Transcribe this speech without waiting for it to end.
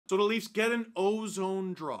So the Leafs get an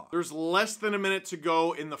ozone draw. There's less than a minute to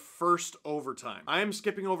go in the first overtime. I am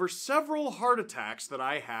skipping over several heart attacks that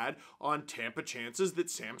I had on Tampa chances that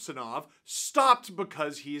Samsonov stopped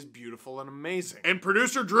because he is beautiful and amazing. And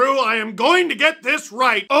producer Drew, I am going to get this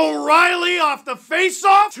right. O'Reilly off the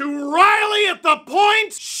faceoff to Rielly at the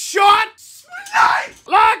point. Shot. Nice!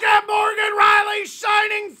 Look at Morgan Rielly's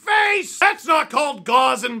shining face! That's not called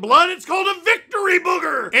gauze and blood, it's called a victory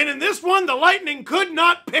booger! And in this one, the Lightning could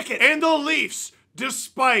not pick it. And the Leafs,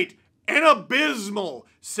 despite an abysmal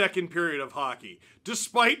second period of hockey,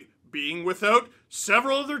 despite being without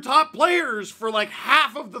several of their top players for like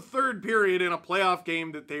half of the third period in a playoff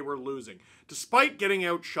game that they were losing, despite getting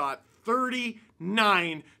outshot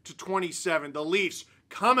 39-27, the Leafs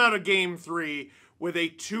come out of Game 3 with a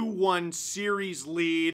 2-1 series lead.